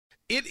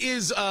It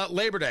is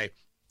Labor Day.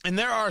 And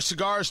there are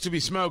cigars to be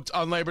smoked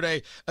on Labor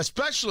Day,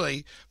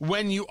 especially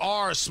when you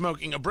are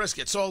smoking a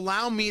brisket. So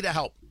allow me to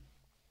help.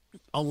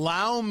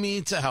 Allow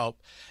me to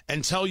help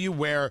and tell you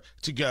where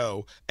to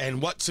go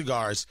and what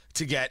cigars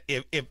to get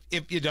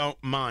if you don't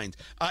mind.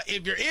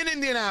 If you're in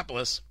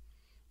Indianapolis,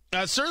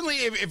 certainly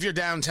if you're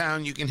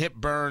downtown, you can hit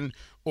Burn,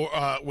 or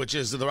which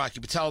is the Rocky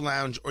Patel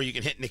Lounge, or you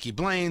can hit Nikki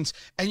Blaine's,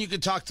 and you can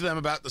talk to them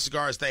about the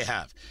cigars they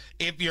have.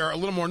 If you're a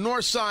little more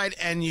north side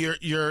and you're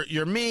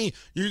me,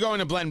 you're going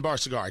to Blend Bar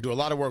Cigar. I do a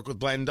lot of work with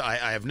Blend.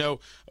 I have no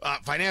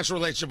financial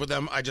relationship with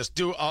them. I just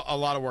do a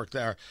lot of work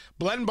there.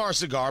 Blend Bar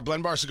Cigar,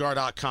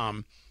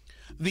 blendbarcigar.com.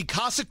 The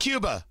Casa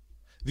Cuba,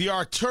 the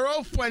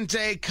Arturo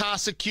Fuente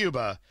Casa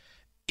Cuba,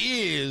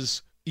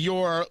 is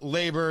your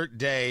Labor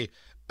Day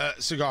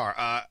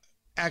cigar.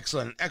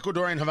 Excellent.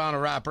 Ecuadorian Havana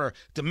wrapper,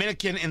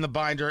 Dominican in the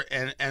binder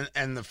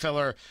and the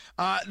filler.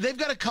 They've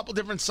got a couple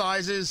different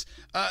sizes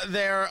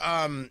there.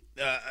 I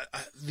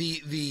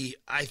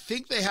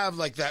think they have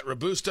like that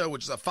Robusto,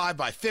 which is a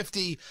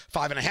 5x50,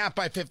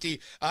 5.5x50,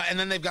 and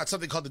then they've got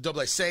something called the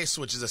Doble Seis,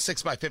 which is a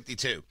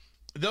 6x52.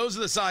 Those are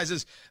the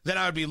sizes that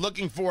I would be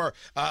looking for.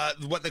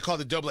 What they call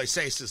the Doble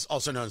Seis is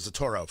also known as the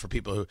Toro for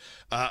people who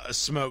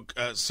smoke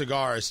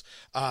cigars.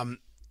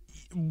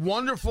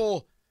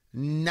 Wonderful,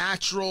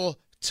 natural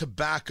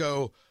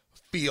tobacco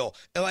feel,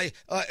 like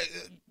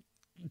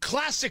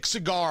classic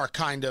cigar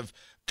kind of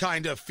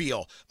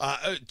feel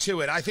to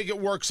it. I think it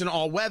works in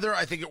all weather.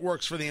 I think it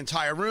works for the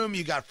entire room.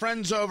 You got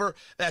friends over,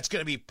 that's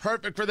going to be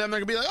perfect for them. They're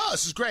going to be like, oh,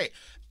 this is great.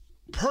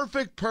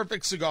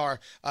 Perfect cigar.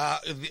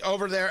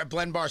 Over there at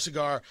Blend Bar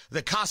Cigar,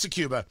 the Casa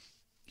Cuba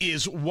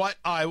is what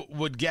I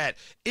would get.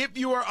 If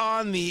you are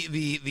on the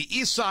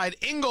east side,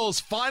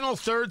 Ingles Final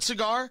Third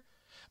Cigar,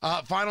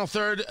 Final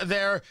Third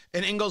there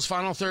in Ingles,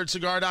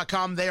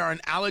 FinalThirdCigar.com. They are an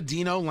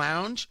Aladino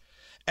lounge,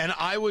 and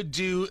I would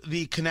do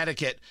the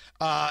Connecticut,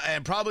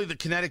 and probably the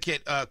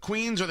Connecticut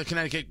Queens or the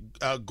Connecticut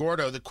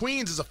Gordo. The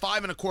Queens is a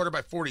 5 1/4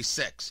 by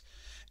 46.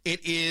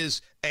 It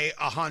is a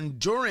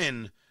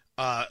Honduran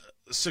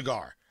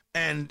cigar.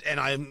 And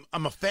I'm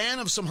a fan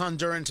of some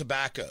Honduran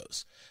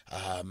tobaccos,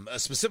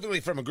 specifically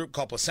from a group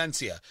called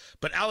Plasencia.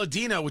 But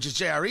Aladino, which is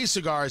JRE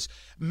Cigars,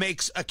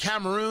 makes a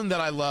Cameroon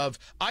that I love.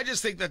 I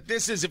just think that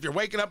this is, if you're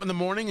waking up in the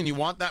morning and you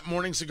want that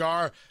morning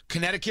cigar,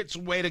 Connecticut's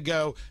the way to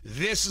go.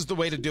 This is the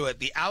way to do it.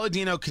 The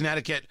Aladino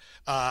Connecticut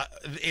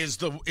is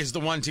the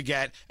one to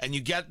get, and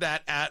you get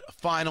that at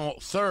Final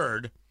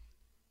Third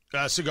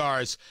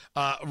Cigars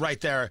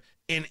right there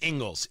in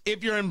Ingles.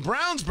 If you're in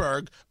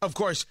Brownsburg, of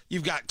course,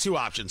 you've got two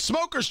options.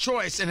 Smoker's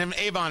Choice, and in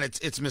Avon,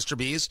 it's Mr.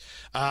 B's.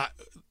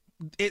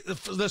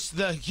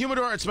 The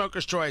humidor at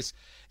Smoker's Choice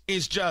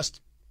is just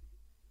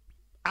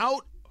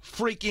outstanding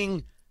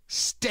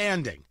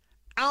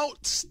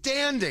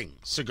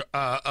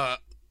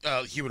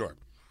humidor.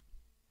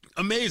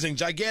 Amazing,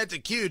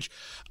 gigantic, huge.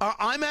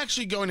 I'm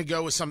actually going to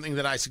go with something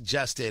that I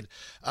suggested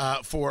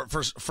for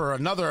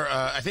another,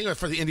 I think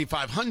for the Indy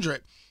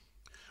 500,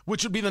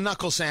 which would be the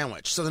Knuckle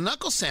Sandwich. So the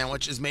Knuckle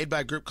Sandwich is made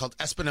by a group called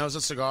Espinosa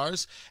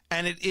Cigars,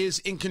 and it is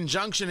in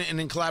conjunction and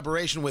in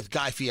collaboration with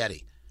Guy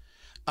Fieri.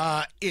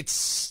 It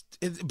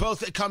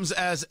comes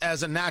as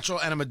a natural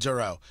and a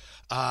Maduro.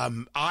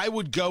 I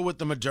would go with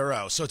the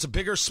Maduro. So it's a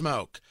bigger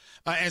smoke.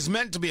 It's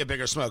meant to be a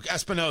bigger smoke.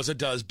 Espinosa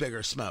does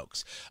bigger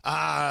smokes.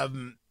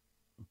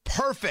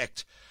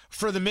 Perfect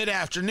for the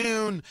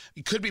mid-afternoon.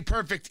 It could be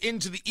perfect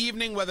into the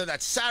evening, whether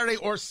that's Saturday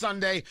or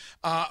Sunday,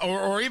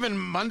 or even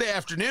Monday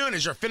afternoon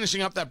as you're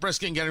finishing up that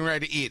brisket and getting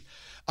ready to eat.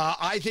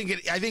 I think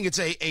it's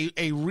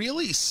a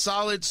really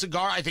solid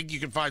cigar. I think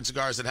you can find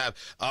cigars that have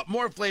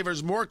more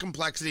flavors, more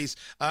complexities,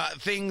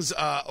 things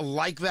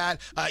like that.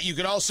 You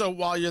could also,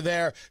 while you're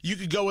there, you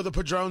could go with a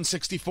Padron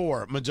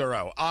 64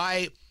 Maduro.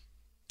 I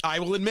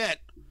will admit,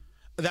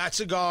 that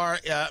cigar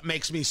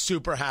makes me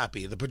super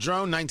happy. The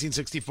Padron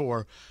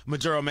 1964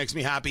 Maduro makes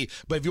me happy.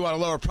 But if you want a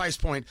lower price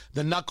point,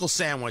 the Knuckle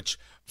Sandwich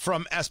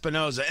from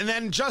Espinosa. And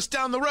then just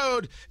down the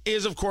road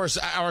is, of course,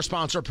 our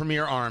sponsor,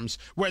 Premier Arms,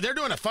 where they're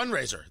doing a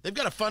fundraiser. They've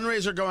got a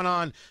fundraiser going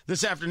on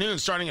this afternoon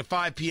starting at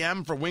 5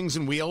 p.m. for Wings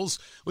and Wheels,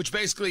 which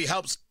basically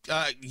helps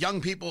young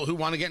people who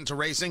want to get into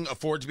racing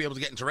afford to be able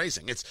to get into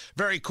racing. It's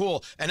very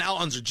cool. And Al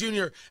Unser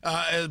Jr.,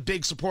 a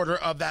big supporter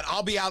of that.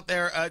 I'll be out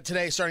there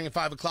today starting at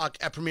 5 o'clock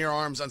at Premier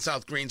Arms on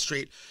South Green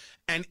Street.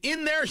 And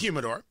in their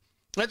humidor,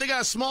 they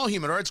got a small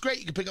humidor. It's great.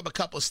 You can pick up a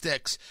couple of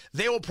sticks.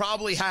 They will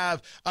probably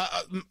have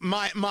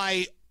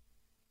my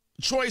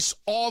choice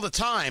all the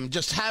time.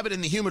 Just have it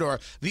in the humidor.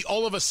 The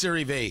Oliva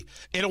Serie V.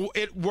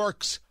 It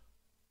works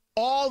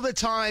all the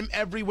time,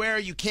 everywhere.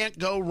 You can't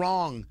go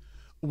wrong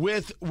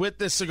with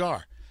this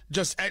cigar.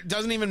 Just, it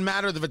doesn't even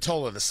matter the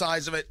Vitola, the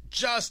size of it.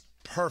 Just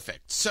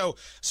perfect. So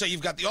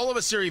you've got the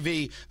Oliva Serie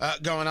V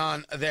going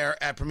on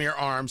there at Premier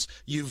Arms.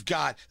 You've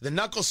got the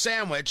Knuckle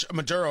Sandwich,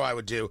 Maduro I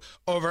would do,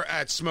 over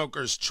at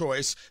Smoker's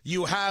Choice.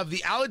 You have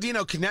the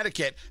Aladino,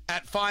 Connecticut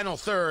at Final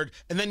Third,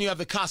 and then you have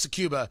the Casa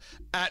Cuba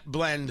at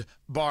Blend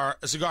Bar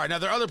Cigar. Now,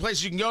 there are other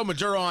places you can go.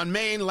 Maduro on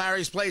Main,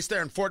 Larry's Place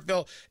there in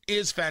Fortville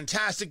is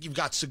fantastic. You've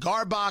got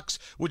Cigar Box,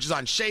 which is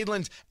on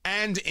Shadeland,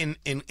 and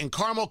in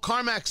Carmel.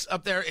 Carmax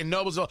up there in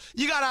Noblesville.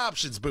 You got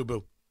options,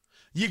 boo-boo.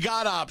 You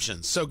got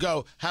options. So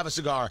go have a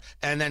cigar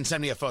and then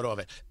send me a photo of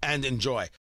it and enjoy.